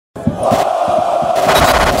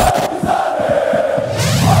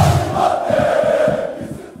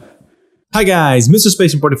Hi guys,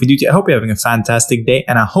 MrSpaceman for duty. I hope you're having a fantastic day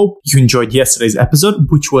and I hope you enjoyed yesterday's episode,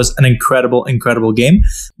 which was an incredible game.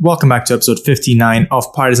 Welcome back to episode 59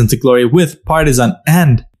 of Partizan to Glory with Partizan,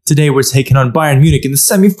 and today we're taking on Bayern Munich in the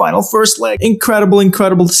semi-final first leg.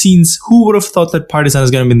 Incredible scenes. Who would have thought that Partizan is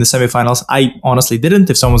going to be in the semi-finals? I honestly didn't.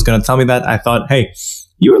 If someone's going to tell me that, I thought, hey,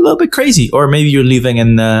 you were a little bit crazy, or maybe you're leaving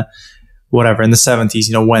in the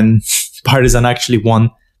 70s, when Partizan actually won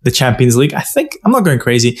the Champions League. I think I'm not going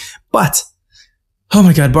crazy, but oh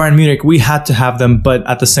my God, Bayern Munich, we had to have them. But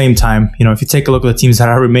at the same time, if you take a look at the teams that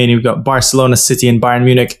are remaining, we've got Barcelona, City, and Bayern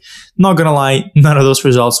Munich. Not gonna lie, none of those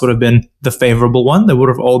results would have been the favorable one. They would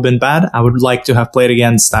have all been bad. I would like to have played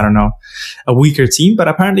against, a weaker team, but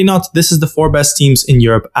apparently not. This is the 4 best teams in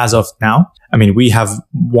Europe as of now. I mean, we have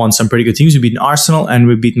won some pretty good teams. We've beaten Arsenal and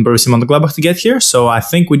we've beaten Borussia Mönchengladbach to get here. So I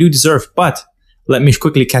think we do deserve, but let me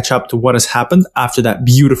quickly catch up to what has happened after that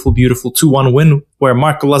beautiful 2-1 win where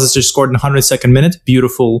Marko Lazic scored in the 102nd minute.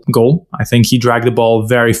 Beautiful goal. I think he dragged the ball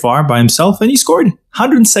very far by himself and he scored.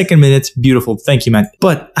 102nd minute. Beautiful. Thank you, man.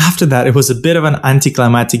 But after that, it was a bit of an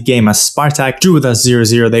anticlimactic game as Spartak drew with us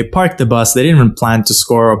 0-0. They parked the bus. They didn't even plan to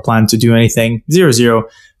score or plan to do anything. 0-0.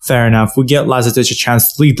 Fair enough. We get Lazic a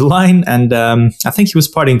chance to lead the line, and I think he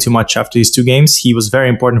was partying too much after these 2 games. He was very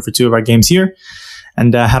important for 2 of our games here.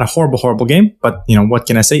 And had a horrible game. But, what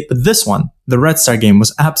can I say? But this one, the Red Star game,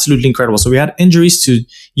 was absolutely incredible. So we had injuries to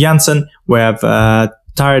Janssen. We have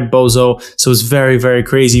tired Bozo. So it was very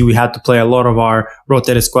crazy. We had to play a lot of our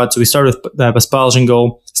rotated squad. So we started with Paspalj in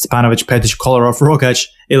goal, Stepanovic, Petic, Kolarov, Rogac,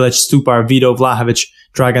 Ilic, Stupar, Vido, Vlahovic,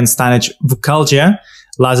 Dragan, Stanic, Vukalja,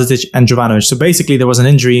 Lazic, and Jovanovic. So basically there was an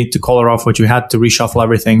injury to Kolarov, which we had to reshuffle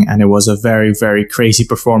everything, and it was a very crazy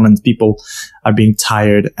performance. People are being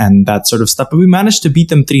tired and that sort of stuff. But we managed to beat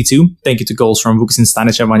them 3-2. Thank you to goals from Vukasin,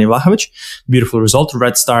 Stanic, and Vanja Vlahovic. Beautiful result.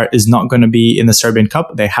 Red Star is not going to be in the Serbian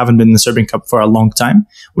Cup. They haven't been in the Serbian Cup for a long time,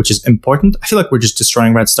 which is important. I feel like we're just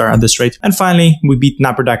destroying Red Star at this rate. And finally, we beat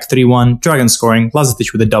Napredak 3-1. Dragan scoring.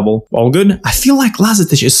 Lazic with a double. All good. I feel like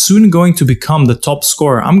Lazic is soon going to become the top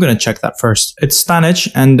scorer. I'm going to check that first. It's Stanic.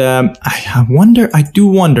 And I do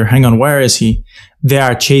wonder, hang on, where is he? They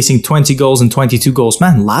are chasing 20 goals and 22 goals.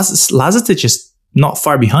 Man, Lazic is not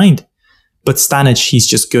far behind. But Stanic, he's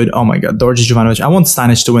just good. Oh my God, Dorji Jovanovic. I want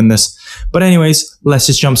Stanic to win this. But anyways, let's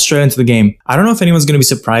just jump straight into the game. I don't know if anyone's going to be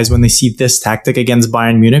surprised when they see this tactic against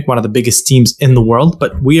Bayern Munich, one of the biggest teams in the world.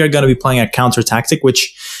 But we are going to be playing a counter tactic,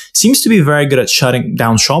 which seems to be very good at shutting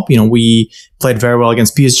down shop. We played very well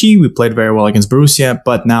against PSG. We played very well against Borussia.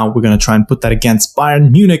 But now we're going to try and put that against Bayern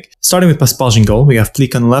Munich. Starting with Paspalj in goal. We have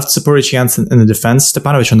Flick on the left, Saporic Janssen in the defense,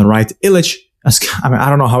 Stepanovic on the right, Ilic. I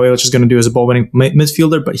don't know how Ilic is going to do as a ball-winning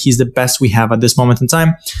midfielder, but he's the best we have at this moment in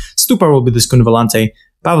time. Stupar will be the Skunvalante.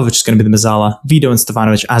 Pavlovic is going to be the Mazala. Vido and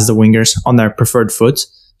Stefanovic as the wingers on their preferred foot.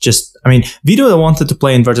 Vido wanted to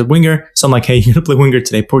play inverted winger, so I'm like, hey, you're going to play winger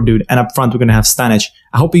today, poor dude. And up front, we're going to have Stanic.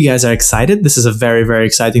 I hope you guys are excited. This is a very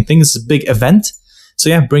exciting thing. This is a big event. So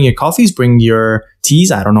yeah, bring your coffees, bring your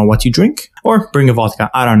teas. I don't know what you drink. Or bring a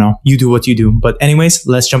vodka. I don't know. You do what you do. But anyways,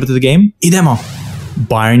 let's jump into the game. IDEMO.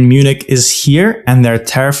 Bayern Munich is here and they're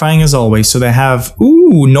terrifying as always. So they have,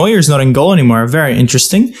 Neuer's not in goal anymore. Very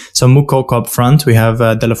interesting. So Mukoko up front. We have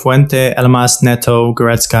De La Fuente, Elmas, Neto,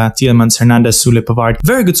 Goretzka, Tielemans, Hernandez, Sule, Pavard.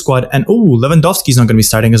 Very good squad. And Lewandowski's not going to be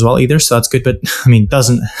starting as well either. So that's good. But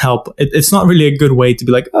doesn't help. It's not really a good way to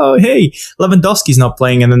be like, oh, hey, Lewandowski's not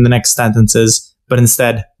playing. And then the next sentence is, but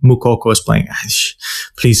instead, Mukoko is playing.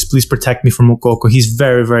 Please protect me from Mukoko. He's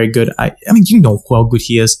very good. You know how good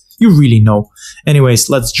he is. You really know. Anyways,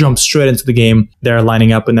 let's jump straight into the game. They're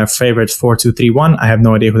lining up in their favorite 4-2-3-1. I have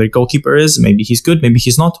no idea who their goalkeeper is. Maybe he's good. Maybe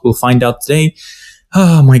he's not. We'll find out today.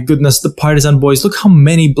 Oh my goodness, the Partizan boys. Look how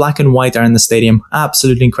many black and white are in the stadium.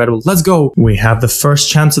 Absolutely incredible. Let's go. We have the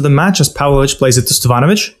first chance of the match as Pavlovic plays it to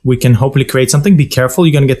Stevanovic. We can hopefully create something. Be careful.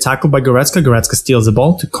 You're going to get tackled by Goretzka. Goretzka steals the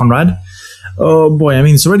ball to Konrad. Oh boy,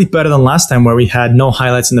 it's already better than last time where we had no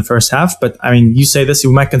highlights in the first half. But you say this,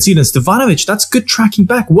 you might concede. And Stevanovic, that's good tracking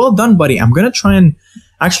back. Well done, buddy. I'm going to try.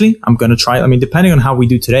 Depending on how we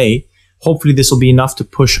do today, hopefully this will be enough to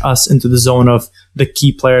push us into the zone of the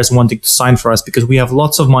key players wanting to sign for us because we have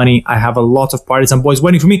lots of money. I have a lot of Partizan boys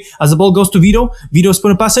waiting for me as the ball goes to Vido. Vido's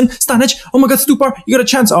putting a pass in. Stanic. Oh my God, Stupar, you got a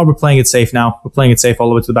chance. Oh, we're playing it safe now. We're playing it safe all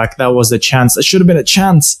the way to the back. That was the chance. That should have been a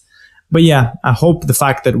chance. But yeah, I hope the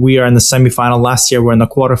fact that we are in the semi-final, last year we're in the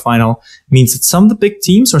quarterfinal, means that some of the big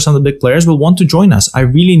teams or some of the big players will want to join us. I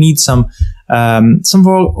really need some of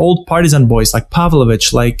our old Partizan boys like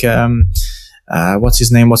Pavlovic, like what's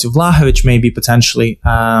his name? Vlahovic maybe potentially.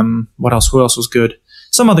 What else? Who else was good?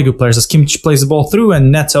 some other good players as Kimmich plays the ball through,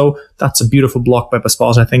 and Neto, that's a beautiful block by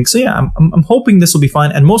Paspalj, I think. So yeah, I'm hoping this will be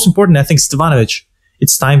fine. And most important, I think Stevanovic,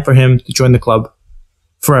 it's time for him to join the club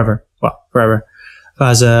forever. Well, forever.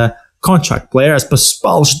 As a contract player, as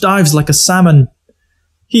Paspalj dives like a salmon.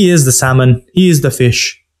 He is the salmon. He is the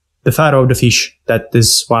fish. The pharaoh of the fish. That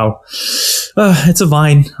is, wow. It's a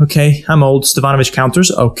vine. Okay, I'm old. Stevanovic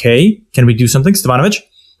counters. Okay, can we do something? Stevanovic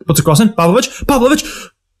puts a cross in. Pavlovic.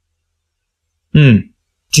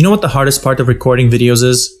 Do you know what the hardest part of recording videos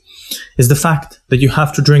is? Is the fact that you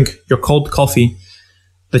have to drink your cold coffee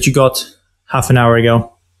that you got half an hour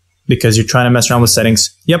ago because you're trying to mess around with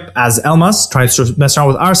settings. Yep, as Elmas tries to mess around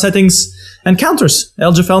with our settings and counters.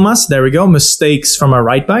 Eljif Elmas, there we go. Mistakes from our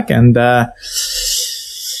right back. And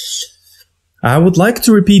I would like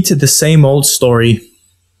to repeat the same old story.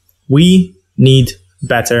 We need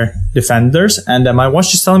better defenders. And my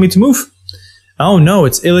watch is telling me to move. Oh no,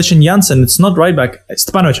 it's Illich and Janssen. It's not right back.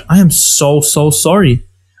 Stepanovic, I am so sorry.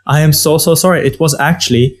 I am so sorry. It was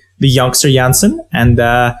actually the youngster Janssen and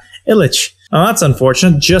Illich. Oh, that's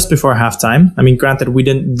unfortunate. Just before halftime. I mean, granted, we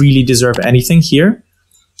didn't really deserve anything here.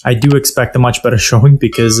 I do expect a much better showing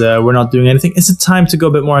because we're not doing anything. Is it time to go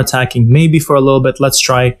a bit more attacking? Maybe for a little bit. Let's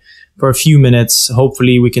try for a few minutes.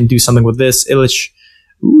 Hopefully we can do something with this. Illich.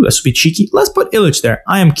 Ooh, this would be cheeky. Let's put Illich there.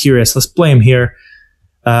 I am curious. Let's play him here.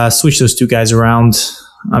 Switch those two guys around.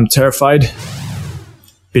 I'm terrified.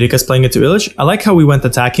 Bilika's playing it to Illich. I like how we went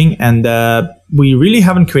attacking, and we really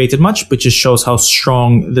haven't created much, but just shows how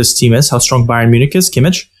strong this team is, how strong Bayern Munich is.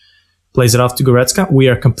 Kimmich plays it off to Goretzka. We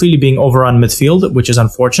are completely being overrun midfield, which is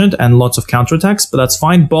unfortunate, and lots of counterattacks, but that's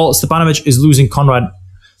fine. Ball, Stepanovic is losing Konrad.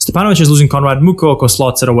 Mukoko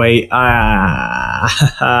slots it away.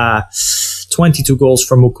 22 goals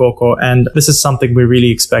from Mukoko, and this is something we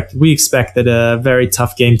really expect. We expected a very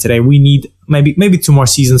tough game today. We need maybe 2 more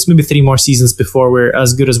seasons, maybe 3 more seasons before we're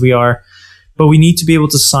as good as we are. But we need to be able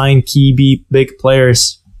to sign key big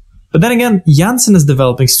players. But then again, Janssen is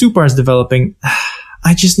developing, Stupar is developing.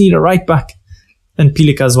 I just need a right back. And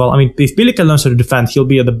Pilika as well. I mean, if Pilika learns how to defend, he'll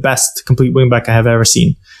be the best complete wing back I have ever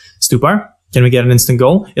seen. Stupar, can we get an instant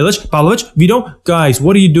goal? Illich, Pavlovic, Vido, guys,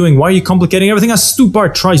 what are you doing? Why are you complicating everything? As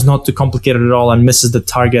Stupar tries not to complicate it at all and misses the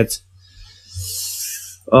target.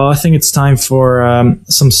 I think it's time for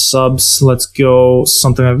some subs. Let's go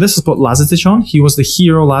something like this. Let's put Lazetic on. He was the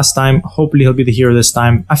hero last time. Hopefully he'll be the hero this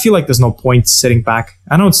time. I feel like there's no point sitting back.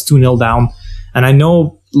 I know it's 2-0 down, and I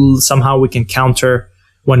know somehow we can counter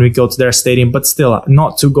when we go to their stadium, but still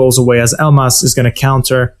not 2 goals away as Elmas is going to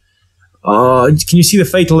counter. Can you see the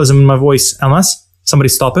fatalism in my voice, Elmas? Somebody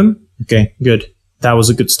stop him? Okay, good. That was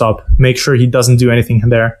a good stop. Make sure he doesn't do anything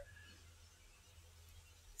there.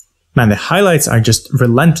 Man, the highlights are just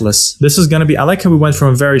relentless. This is going to be... I like how we went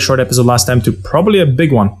from a very short episode last time to probably a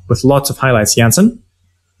big one with lots of highlights. Janssen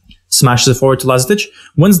smashes it forward to Lazetic,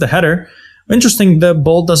 wins the header. Interesting, the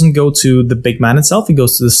ball doesn't go to the big man itself. It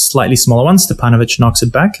goes to the slightly smaller one. Stepanovic knocks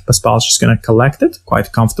it back. Paspal's just going to collect it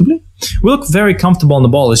quite comfortably. We look very comfortable on the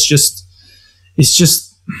ball. It just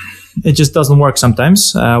doesn't work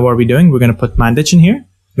sometimes. What are we doing? We're going to put Mandic in here.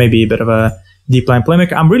 Maybe a bit of a deep line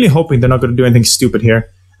playmaker. I'm really hoping they're not going to do anything stupid here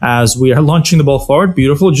as we are launching the ball forward.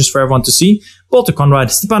 Beautiful, just for everyone to see. Ball to Konrad.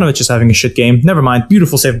 Stepanovic is having a shit game. Never mind.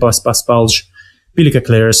 Beautiful save by Paspalj. Pilika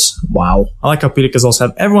clears. Wow. I like how Pilika's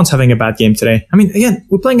also everyone's having a bad game today. I mean, again,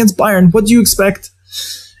 we're playing against Bayern. What do you expect?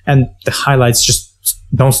 And the highlights just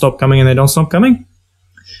don't stop coming and they don't stop coming.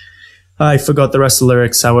 I forgot the rest of the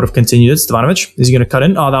lyrics. I would have continued it. Stevanovic, is he going to cut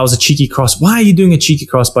in? Oh, that was a cheeky cross. Why are you doing a cheeky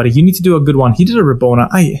cross, buddy? You need to do a good one. He did a Rabona.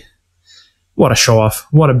 What a show-off.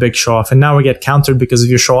 What a big show-off. And now we get countered because of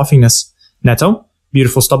your show-offiness. Neto,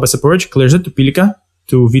 beautiful stop by Saporic, clears it to Pilika,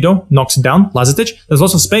 to Vido, knocks it down. Lazetic, there's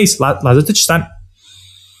lots of space. Lazetic, stand.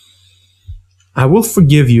 I will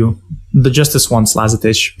forgive you just this once,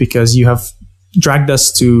 Lazetic, because you have dragged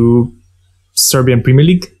us to Serbian Premier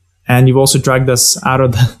League, and you've also dragged us out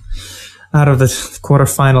of the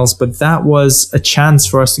quarterfinals, but that was a chance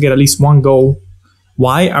for us to get at least 1 goal.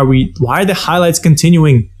 Why are the highlights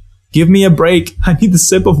continuing? Give me a break. I need a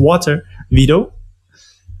sip of water. Vido,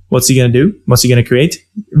 what's he gonna do? What's he gonna create?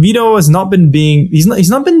 Vido has not been he's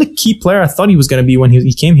not been the key player I thought he was gonna be when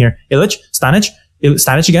he came here. Illich,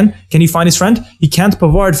 Stanic again. Can he find his friend? He can't.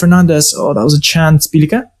 Pavard, Fernandez. Oh, that was a chance.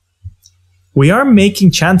 Pilika. We are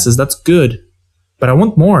making chances. That's good, but I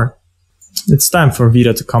want more. It's time for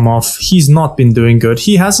Vida to come off. He's not been doing good.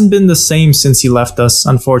 He hasn't been the same since he left us,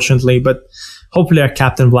 unfortunately, but hopefully our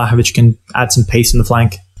captain Vlahovic can add some pace in the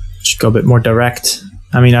flank. Should go a bit more direct.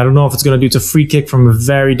 I mean, I don't know if it's going to do to free kick from a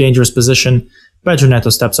very dangerous position. Pedro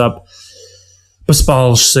Neto steps up.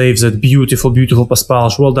 Paspalj saves it. Beautiful, beautiful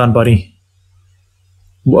Paspalj. Well done, buddy.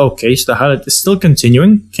 Okay, so the highlight is still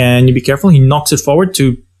continuing. Can you be careful? He knocks it forward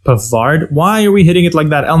to Pavard. Why are we hitting it like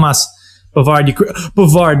that? Elmas,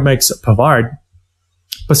 Pavard makes Pavard.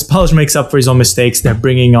 Paspalic makes up for his own mistakes. They're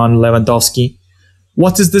bringing on Lewandowski.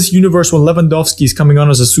 What is this universe when Lewandowski is coming on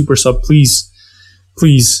as a super sub? Please.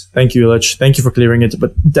 Please. Thank you, Illich. Thank you for clearing it.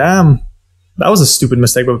 But damn, that was a stupid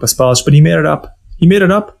mistake by Paspalic, but he made it up. He made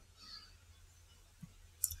it up.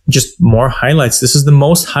 Just more highlights. This is the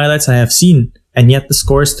most highlights I have seen, and yet the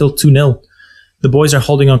score is still 2-0. The boys are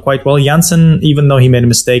holding on quite well. Janssen, even though he made a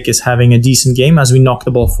mistake, is having a decent game as we knock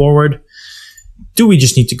the ball forward. Do we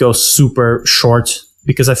just need to go super short?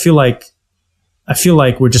 Because I feel like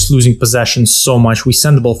we're just losing possession so much. We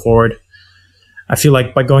send the ball forward. I feel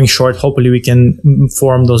like by going short, hopefully we can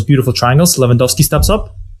form those beautiful triangles. Lewandowski steps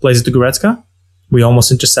up, plays it to Goretzka. We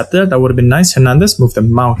almost intercepted it. That would have been nice. Hernandez, move the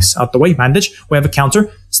mouse out the way. Mandic, we have a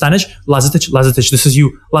counter. Stanic, Lazetic, this is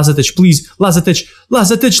you. Lazetic, please. Lazetic.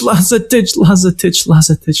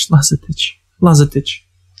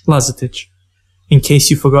 In case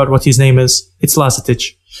you forgot what his name is, it's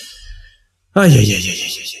Lazetic.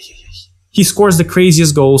 He scores the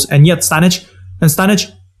craziest goals, and yet Stanic,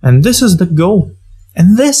 and this is the goal.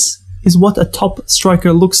 And this is what a top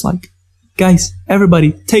striker looks like. Guys,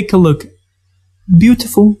 everybody, take a look.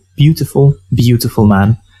 Beautiful, beautiful, beautiful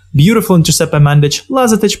man. Beautiful intercept by Mandic.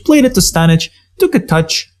 Lazetic played it to Stanic, took a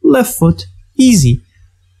touch, left foot, easy.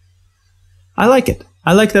 I like it.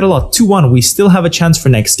 I like that a lot. 2-1. We still have a chance for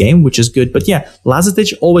next game, which is good. But yeah,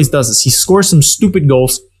 Lazetic always does this. He scores some stupid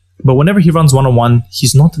goals, but whenever he runs one-on-one,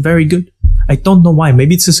 he's not very good. I don't know why.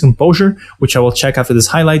 Maybe it's his composure, which I will check after this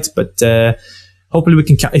highlight. But hopefully we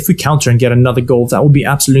can, if we counter and get another goal, that would be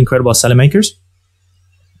absolutely incredible as Salemakers.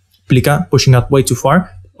 Plika pushing out way too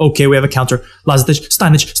far. Okay, we have a counter. Lazetic,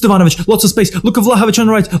 Stanic, Stevanovic, lots of space. Look at Vlahovic on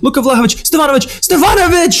the right. Look at Vlahovic,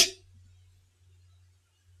 Stevanovic!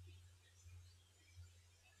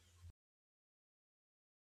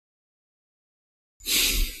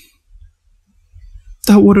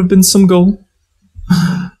 That would have been some goal.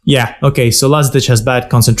 Yeah, okay, so Lazetic has bad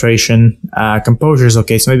concentration. Composure is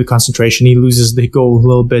okay, so maybe concentration. He loses the goal a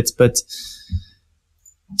little bit, but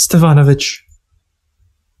Stevanovic.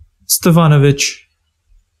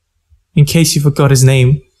 In case you forgot his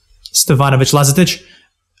name. Stevanovic, Lazetic.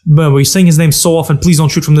 But we're saying his name so often, please don't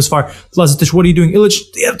shoot from this far. Lazetic, what are you doing? Illich,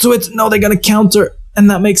 get to it. No, they're gonna counter. And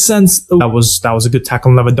that makes sense. That was a good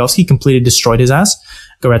tackle on Lewandowski. Completely destroyed his ass.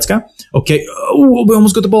 Goretzka. Okay. Oh, we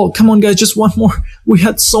almost got the ball. Come on, guys. Just one more. We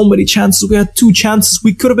had so many chances. We had 2 chances.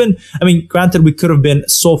 We could have been... I mean, granted, we could have been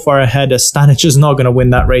so far ahead as Stanic is not going to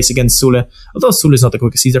win that race against Sule. Although Sule is not the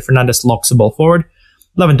quickest either. Fernandez locks the ball forward.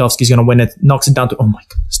 Lewandowski's going to win it. Knocks it down to... Oh my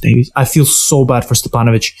goodness, Davies. I feel so bad for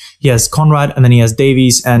Stepanovic. He has Conrad, and then he has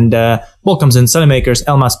Davies, and ball comes in. Salemakers.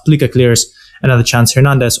 Elmas. Plika clears. Another chance.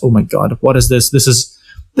 Hernandez. Oh my god. What is this? This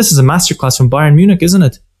is a masterclass from Bayern Munich, isn't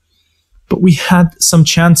it? But we had some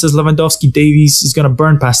chances. Lewandowski, Davies is going to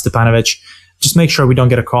burn past Stepanovic. Just make sure we don't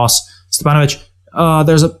get a cross. Stepanovic,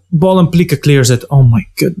 there's a ball and Plika clears it. Oh my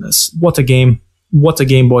goodness. What a game. What a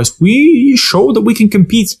game, boys. We show that we can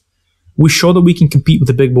compete. We show that we can compete with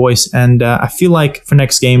the big boys. And I feel like for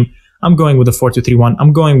next game, I'm going with the 4-2-3-1.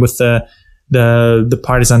 I'm going with the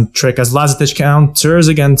Partizan trick as Lazetic counters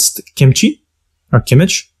against Kimmich.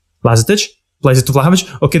 Lazetic. Plays it to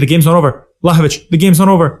Vlahovic. Okay, the game's not over. Vlahovic, the game's not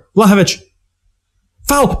over. Vlahovic.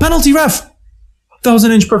 Foul. Penalty, ref. That was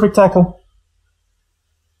an inch perfect tackle.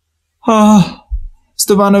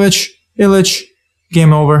 Stevanovic. Illich.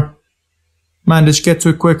 Game over. Mandic, get to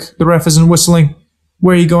it quick. The ref isn't whistling.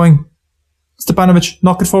 Where are you going? Stepanovic,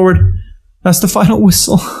 knock it forward. That's the final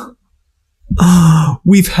whistle.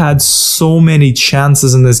 We've had so many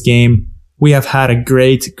chances in this game. We have had a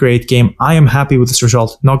great, great game. I am happy with this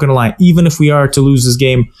result. Not gonna lie. Even if we are to lose this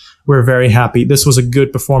game, we're very happy. This was a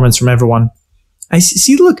good performance from everyone. I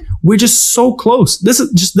see. Look, we're just so close. This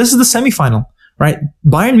is the semifinal, right?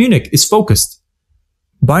 Bayern Munich is focused.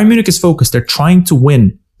 Bayern Munich is focused. They're trying to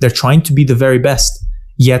win. They're trying to be the very best.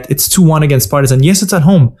 Yet it's 2-1 against Partizan. Yes, it's at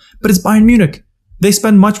home, but it's Bayern Munich. They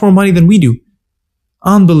spend much more money than we do.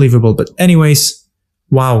 Unbelievable. But anyways,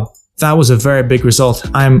 wow. That was a very big result.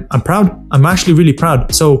 I'm proud. I'm actually really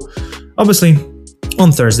proud. So, obviously,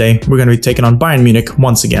 on Thursday, we're going to be taking on Bayern Munich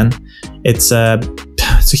once again. It's a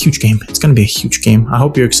huge game. It's going to be a huge game. I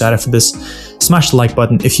hope you're excited for this. Smash the like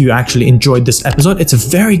button if you actually enjoyed this episode. It's a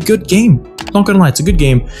very good game. Not going to lie, it's a good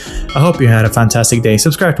game. I hope you had a fantastic day.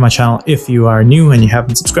 Subscribe to my channel if you are new and you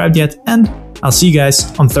haven't subscribed yet. And I'll see you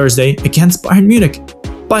guys on Thursday against Bayern Munich.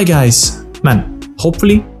 Bye, guys. Man,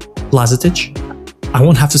 hopefully, Lazetic. I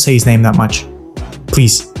won't have to say his name that much.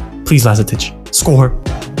 Please, Lazetic, score.